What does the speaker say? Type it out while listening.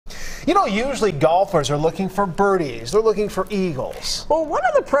You know, usually golfers are looking for birdies. They're looking for eagles. Well, one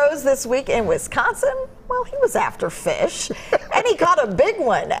of the pros this week in Wisconsin, well, he was after fish, and he caught a big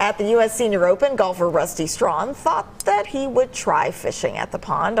one at the U.S. Senior Open. Golfer Rusty Strawn thought that he would try fishing at the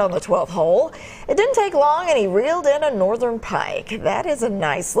pond on the 12th hole. It didn't take long, and he reeled in a northern pike. That is a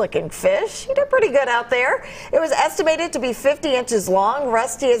nice-looking fish. He did pretty good out there. It was estimated to be 50 inches long.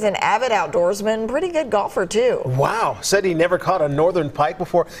 Rusty is an avid outdoorsman, pretty good golfer, too. Wow. Said he never caught a northern pike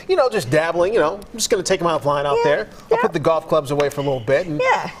before. You know, just dabbling, I'm just going to take him out flying out there. I'll put the golf clubs away for a little bit, and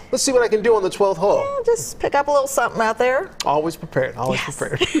let's see what I can do on the 12th hole. Yeah, just pick up a little something out there. Always prepared, always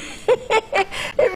prepared.